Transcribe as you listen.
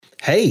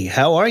Hey,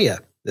 how are you?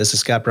 This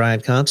is Scott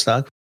Bryant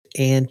Comstock.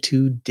 And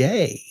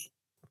today,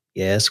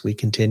 yes, we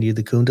continue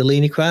the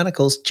Kundalini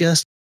Chronicles,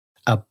 just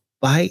a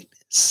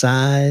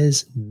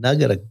bite-sized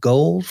nugget of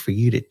gold for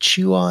you to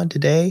chew on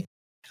today.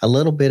 A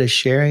little bit of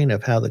sharing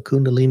of how the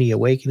Kundalini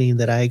awakening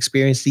that I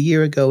experienced a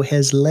year ago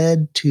has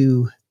led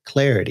to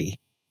clarity.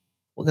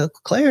 Well,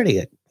 clarity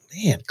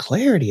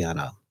on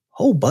a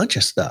whole bunch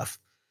of stuff.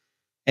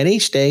 And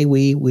each day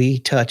we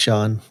touch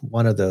on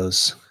one of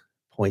those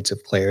points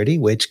of clarity,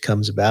 which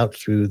comes about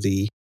through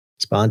the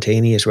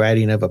spontaneous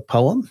writing of a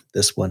poem.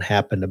 This one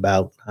happened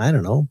about, I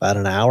don't know, about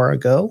an hour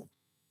ago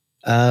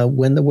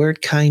when the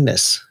word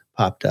kindness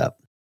popped up.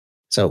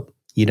 So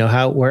you know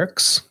how it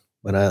works.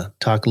 I'm going to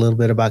talk a little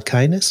bit about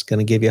kindness, going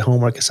to give you a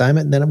homework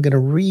assignment, and then I'm going to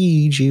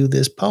read you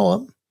this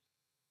poem,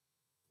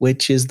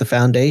 which is the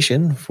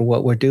foundation for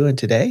what we're doing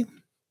today.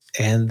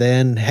 And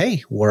then,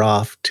 hey, we're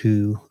off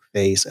to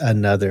face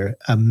another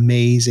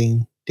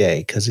amazing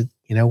day because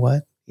you know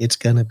what? It's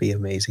going to be an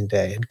amazing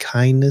day. And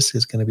kindness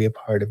is going to be a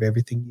part of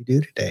everything you do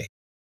today.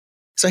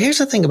 So here's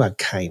the thing about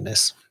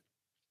kindness.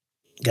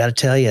 Got to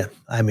tell you,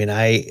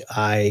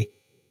 I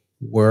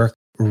work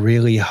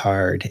really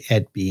hard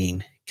at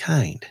being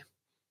kind.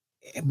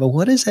 But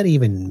what does that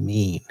even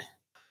mean?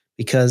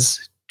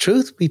 Because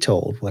truth be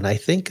told, when I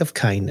think of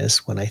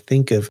kindness, when I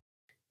think of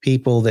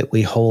people that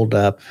we hold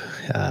up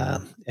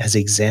as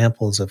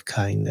examples of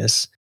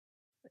kindness,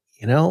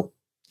 you know,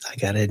 I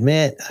got to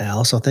admit, I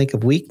also think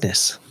of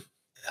weakness.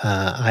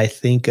 I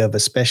think of,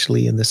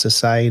 especially in the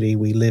society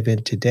we live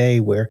in today,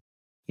 where,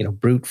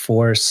 brute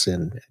force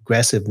and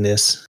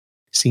aggressiveness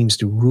seems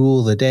to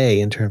rule the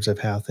day in terms of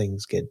how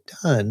things get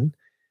done.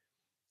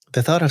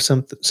 The thought of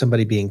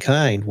somebody being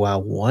kind,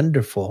 while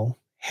wonderful,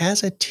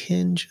 has a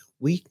tinge of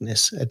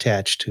weakness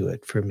attached to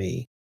it for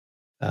me.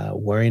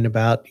 Worrying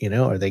about,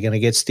 are they going to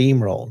get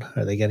steamrolled?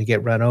 Are they going to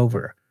get run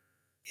over?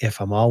 If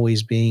I'm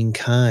always being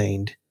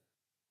kind,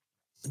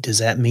 does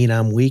that mean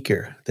I'm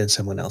weaker than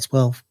someone else?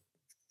 Well,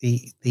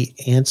 the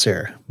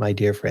answer, my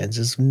dear friends,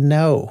 is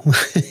no.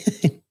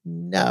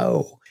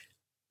 No.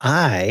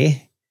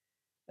 I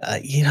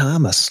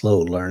I'm a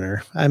slow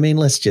learner. I mean,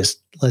 let's just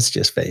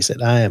face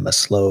it. I am a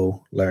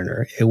slow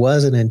learner. It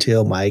wasn't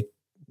until my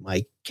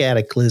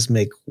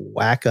cataclysmic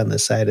whack on the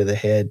side of the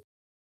head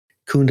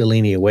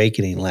Kundalini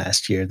awakening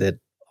last year that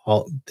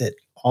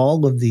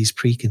all of these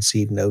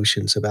preconceived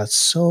notions about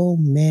so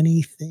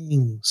many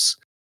things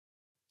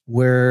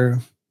were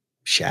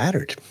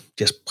shattered.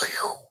 Just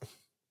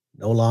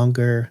no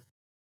longer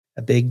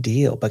a big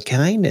deal. But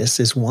kindness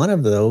is one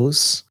of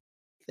those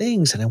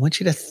things. And I want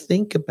you to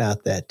think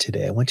about that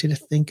today. I want you to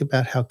think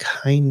about how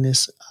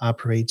kindness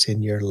operates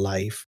in your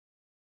life.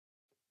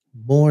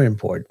 More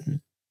important,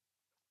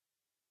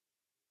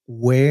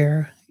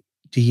 where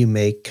do you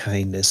make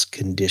kindness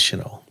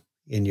conditional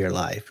in your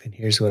life? And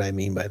here's what I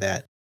mean by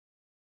that.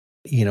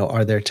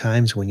 Are there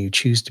times when you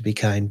choose to be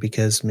kind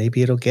because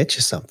maybe it'll get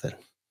you something?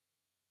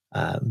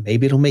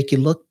 Maybe it'll make you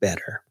look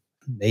better.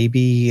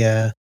 Maybe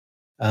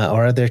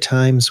or are there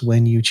times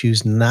when you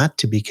choose not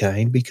to be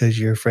kind because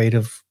you're afraid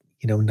of,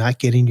 not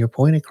getting your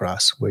point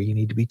across, where you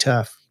need to be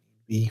tough,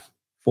 be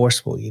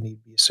forceful, you need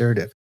to be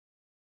assertive?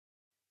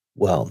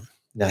 Well,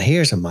 now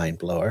here's a mind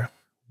blower.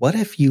 What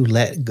if you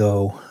let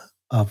go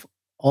of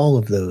all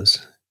of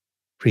those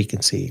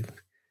preconceived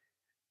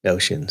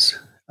notions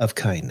of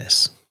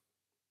kindness?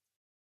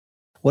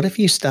 What if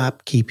you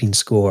stop keeping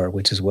score,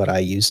 which is what I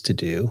used to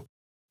do,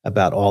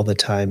 about all the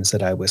times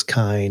that I was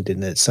kind,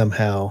 and that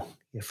somehow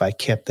if I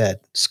kept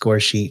that score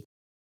sheet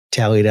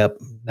tallied up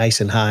nice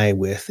and high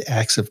with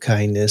acts of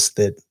kindness,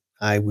 that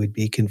I would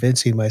be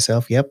convincing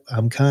myself, yep,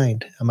 I'm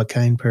kind. I'm a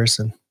kind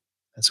person.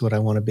 That's what I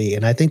want to be.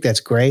 And I think that's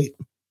great.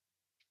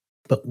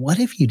 But what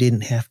if you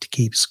didn't have to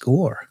keep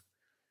score?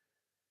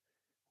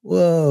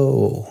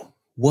 Whoa.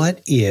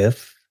 What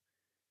if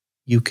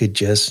you could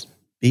just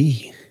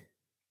be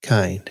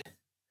kind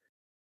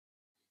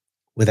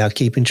without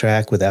keeping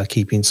track, without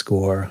keeping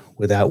score,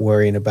 without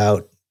worrying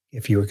about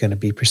if you were going to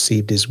be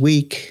perceived as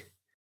weak?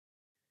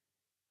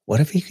 What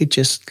if you could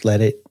just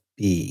let it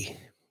be?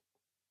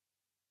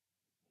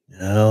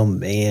 Oh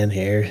man,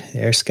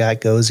 there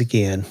Scott goes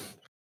again.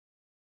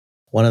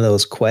 One of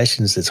those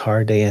questions that's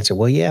hard to answer.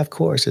 Well, yeah, of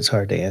course it's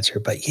hard to answer,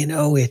 but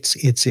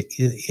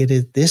it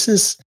is this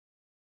is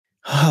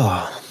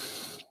oh,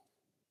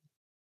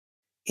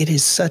 it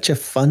is such a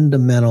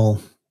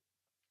fundamental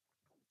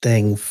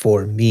thing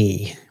for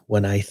me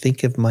when I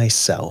think of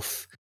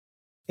myself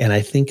and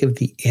I think of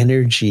the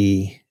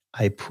energy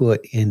I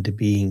put into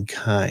being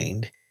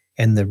kind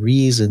and the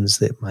reasons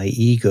that my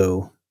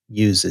ego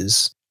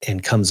uses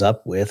and comes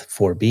up with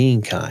for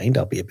being kind.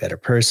 I'll be a better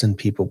person.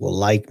 People will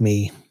like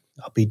me.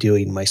 I'll be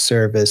doing my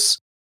service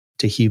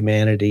to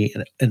humanity.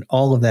 And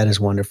all of that is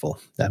wonderful.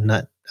 I'm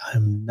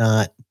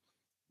not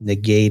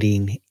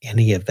negating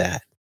any of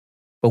that.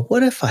 But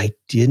what if I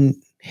didn't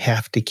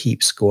have to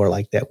keep score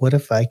like that? What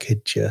if I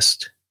could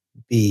just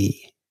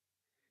be?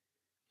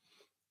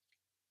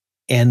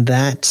 And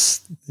that's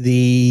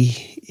the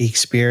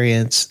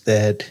experience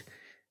that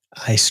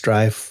I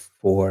strive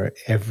for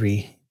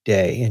every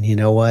day. And you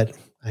know what?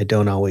 I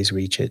don't always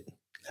reach it.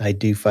 I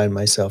do find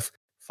myself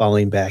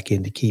falling back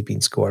into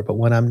keeping score. But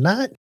when I'm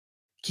not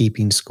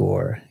keeping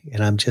score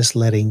and I'm just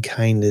letting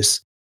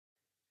kindness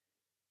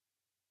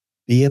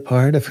be a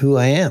part of who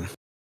I am,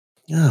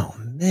 oh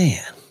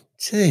man,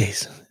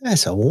 jeez,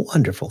 that's a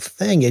wonderful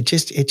thing. It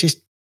just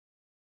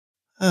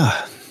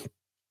ah,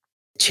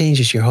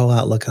 changes your whole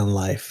outlook on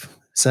life.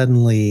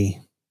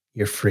 Suddenly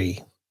you're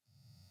free.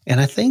 And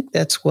I think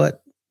that's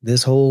what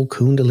this whole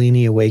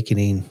Kundalini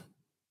awakening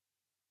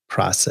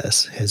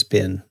process has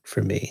been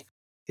for me.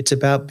 It's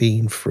about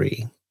being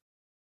free.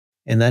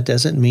 And that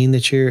doesn't mean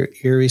that you're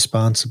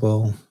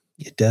irresponsible.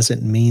 It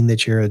doesn't mean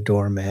that you're a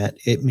doormat.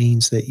 It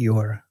means that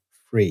you're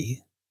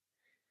free,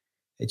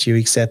 that you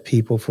accept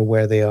people for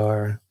where they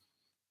are.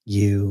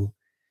 You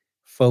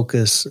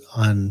focus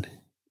on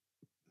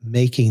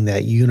making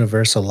that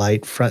universal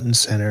light front and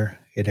center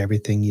in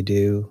everything you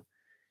do.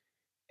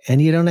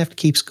 And you don't have to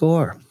keep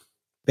score.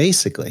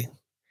 Basically,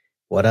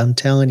 what I'm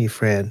telling you,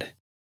 friend,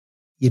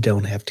 you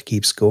don't have to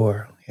keep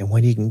score. And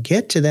when you can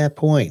get to that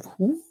point,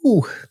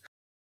 whoo,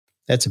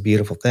 that's a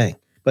beautiful thing.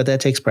 But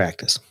that takes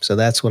practice. So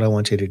that's what I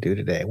want you to do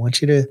today. I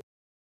want you to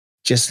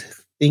just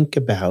think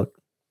about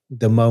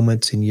the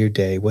moments in your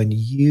day when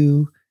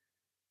you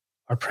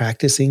are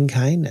practicing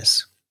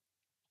kindness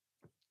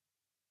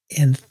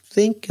and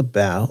think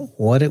about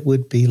what it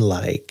would be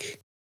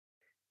like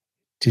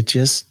to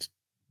just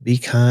be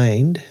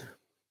kind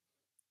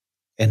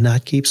and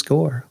not keep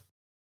score,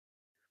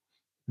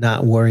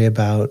 not worry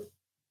about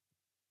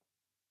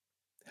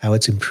how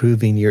it's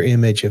improving your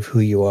image of who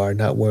you are,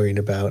 not worrying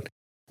about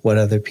what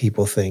other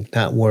people think,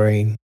 not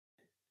worrying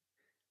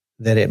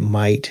that it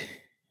might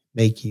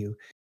make you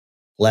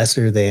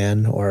lesser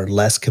than or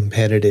less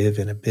competitive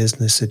in a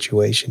business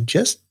situation.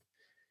 Just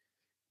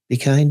be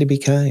kind to be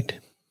kind.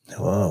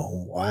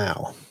 Oh,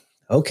 wow.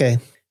 Okay.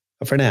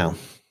 But for now, I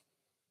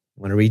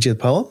want to read you the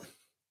poem.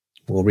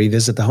 We'll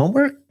revisit the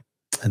homework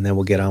and then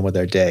we'll get on with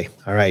our day.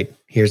 All right.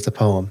 Here's the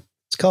poem.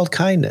 It's called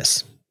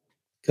Kindness.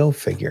 Go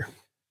figure.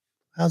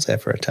 How's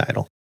that for a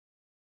title?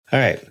 All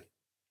right.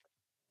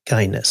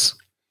 Kindness.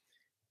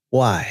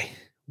 Why,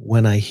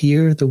 when I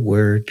hear the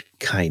word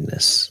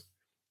kindness,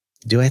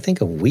 do I think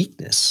of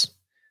weakness?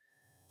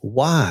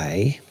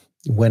 Why,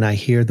 when I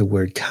hear the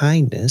word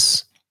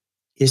kindness,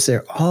 is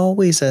there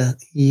always a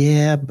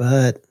yeah,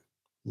 but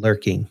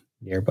lurking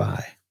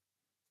nearby?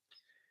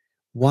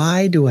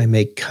 Why do I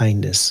make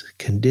kindness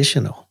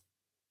conditional?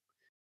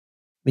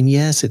 I mean,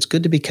 yes, it's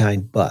good to be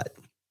kind, but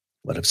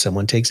what if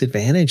someone takes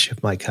advantage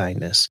of my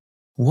kindness?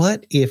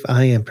 What if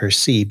I am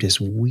perceived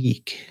as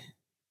weak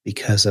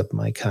because of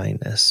my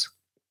kindness?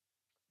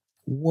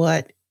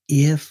 What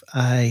if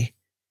I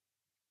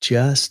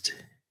just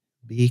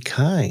be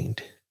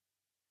kind?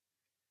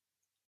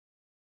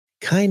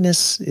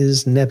 Kindness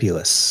is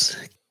nebulous.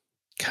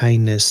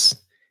 Kindness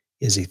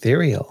is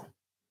ethereal.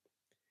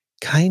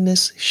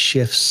 Kindness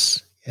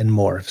shifts and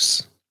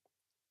morphs,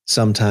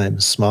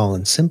 sometimes small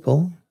and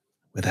simple,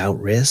 without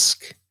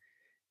risk,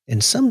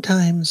 and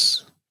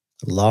sometimes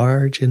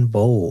large and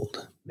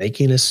bold,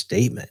 making a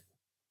statement.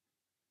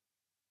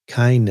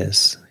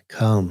 Kindness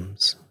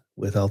comes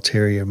with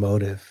ulterior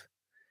motive.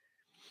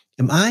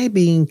 Am I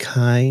being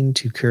kind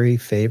to curry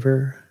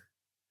favor?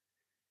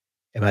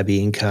 Am I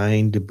being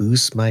kind to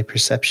boost my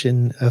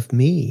perception of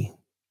me?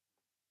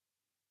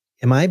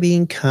 Am I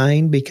being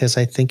kind because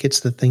I think it's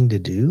the thing to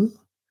do?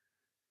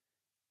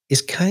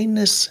 Is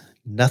kindness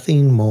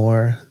nothing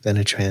more than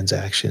a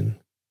transaction?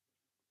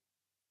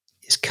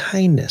 Is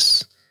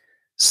kindness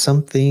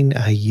something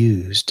I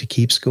use to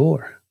keep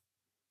score?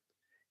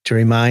 To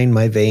remind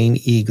my vain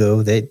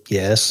ego that,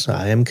 yes,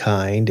 I am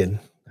kind and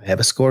I have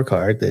a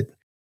scorecard that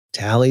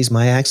tallies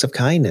my acts of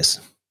kindness,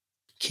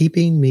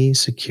 keeping me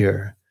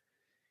secure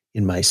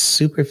in my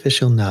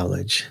superficial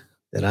knowledge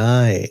that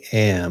I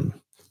am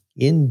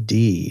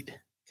indeed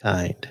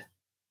kind.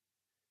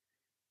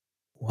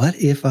 What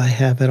if I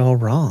have it all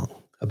wrong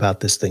about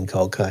this thing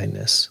called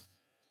kindness?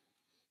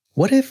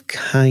 What if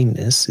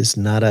kindness is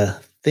not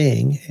a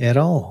thing at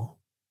all?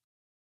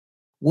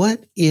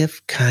 What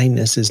if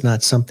kindness is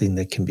not something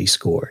that can be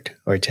scored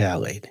or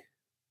tallied?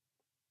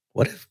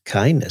 What if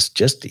kindness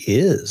just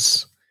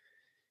is?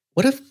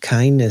 What if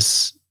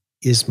kindness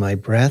is my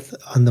breath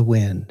on the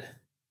wind,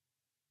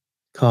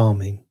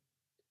 calming,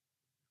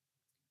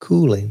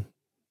 cooling,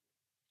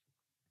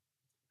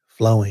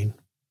 flowing,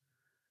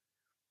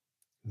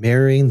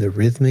 mirroring the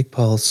rhythmic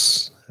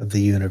pulse of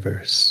the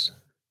universe?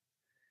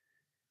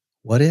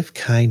 What if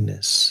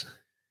kindness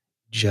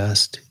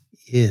just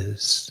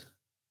is?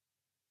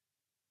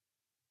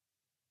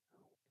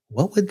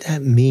 What would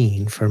that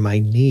mean for my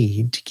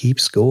need to keep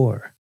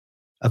score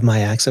of my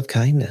acts of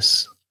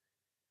kindness?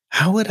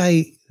 How would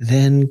I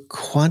then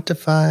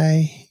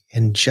quantify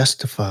and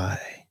justify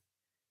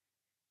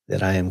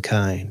that I am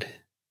kind?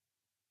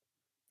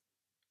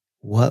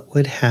 What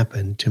would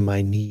happen to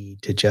my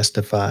need to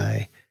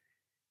justify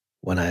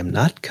when I'm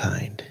not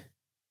kind,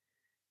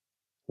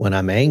 when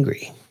I'm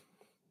angry,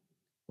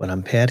 when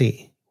I'm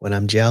petty, when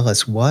I'm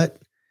jealous? What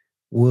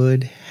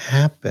would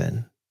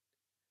happen?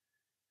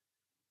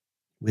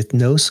 with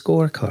no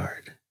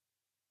scorecard,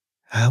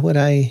 how would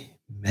I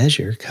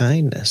measure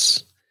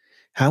kindness?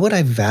 How would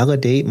I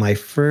validate my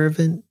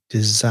fervent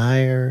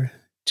desire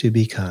to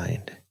be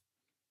kind?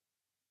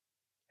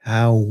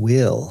 How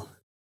will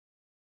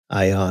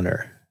I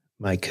honor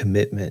my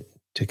commitment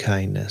to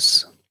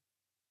kindness?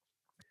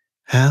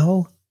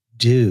 How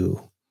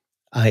do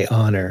I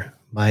honor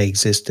my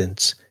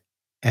existence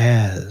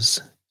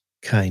as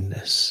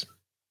kindness?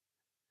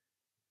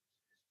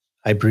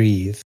 I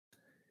breathe.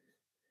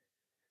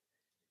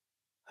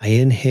 I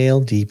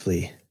inhale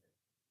deeply.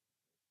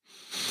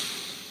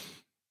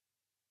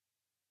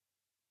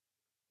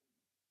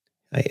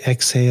 I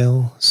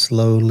exhale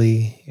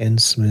slowly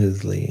and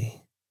smoothly.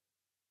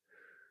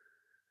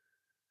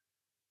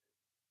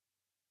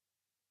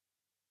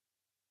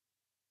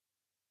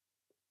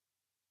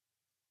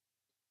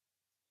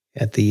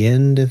 At the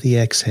end of the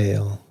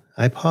exhale,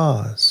 I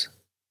pause.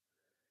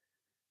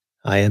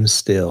 I am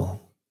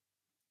still.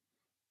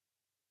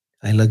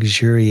 I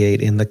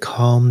luxuriate in the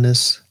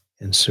calmness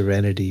and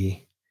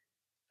serenity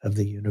of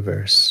the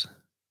universe.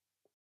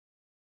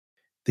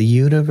 The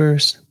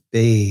universe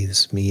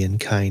bathes me in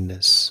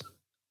kindness.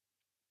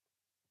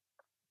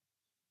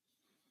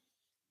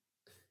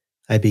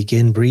 I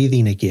begin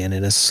breathing again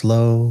in a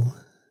slow,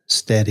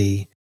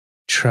 steady,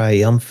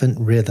 triumphant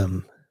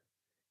rhythm.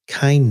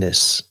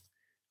 Kindness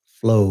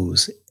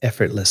flows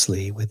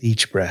effortlessly with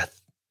each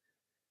breath.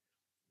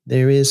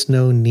 There is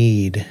no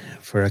need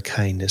for a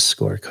kindness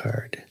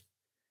scorecard.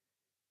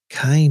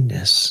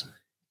 Kindness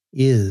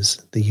is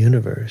the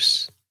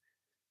universe.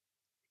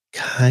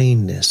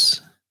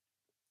 Kindness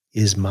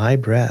is my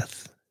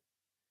breath.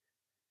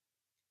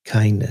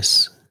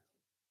 Kindness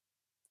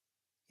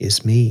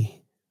is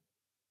me.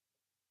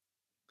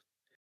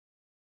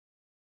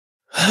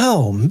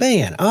 Oh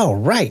man, all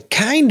right.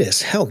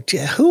 Kindness. Who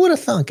would have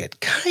thunk it?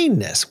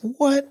 Kindness.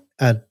 What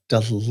a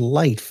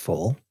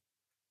delightful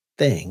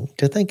thing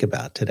to think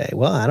about today.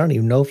 Well, I don't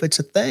even know if it's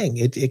a thing.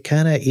 It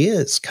kind of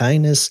is.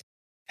 Kindness.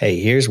 Hey,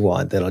 here's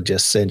one that'll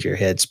just send your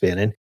head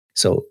spinning.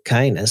 So,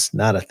 kindness,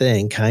 not a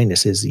thing.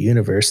 Kindness is the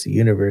universe. The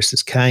universe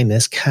is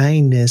kindness.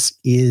 Kindness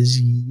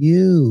is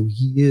you.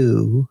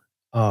 You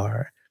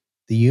are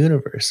the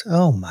universe.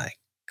 Oh my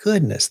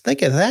goodness.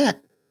 Think of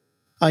that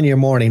on your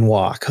morning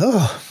walk.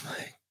 Oh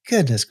my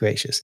goodness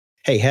gracious.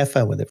 Hey, have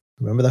fun with it.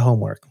 Remember the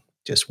homework.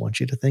 Just want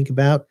you to think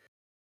about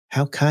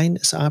how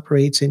kindness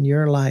operates in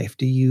your life.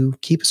 Do you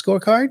keep a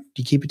scorecard?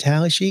 Do you keep a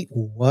tally sheet?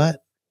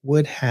 What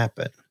would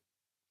happen?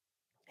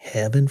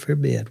 Heaven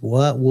forbid,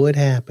 what would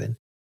happen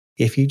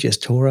if you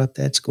just tore up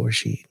that score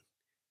sheet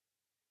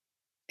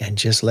and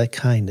just let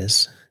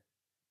kindness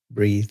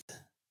breathe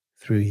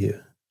through you?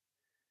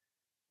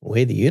 The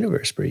way the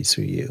universe breathes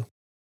through you.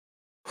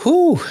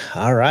 Whew.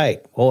 All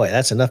right. Boy,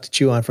 that's enough to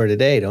chew on for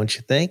today, don't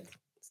you think?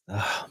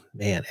 Oh,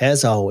 man.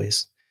 As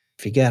always,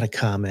 if you got a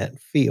comment,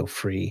 feel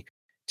free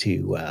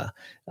to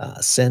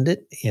send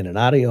it in an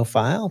audio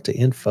file to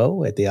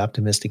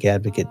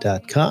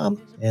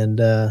info@theoptimisticadvocate.com. And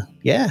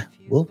yeah,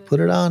 we'll put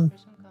it on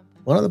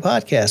one of the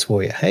podcasts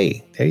for you.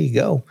 Hey, there you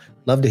go.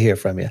 Love to hear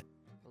from you.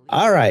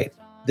 All right.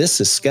 This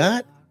is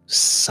Scott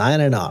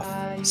signing off.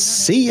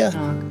 See ya.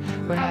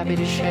 We're happy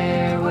to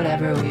share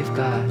whatever we've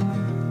got.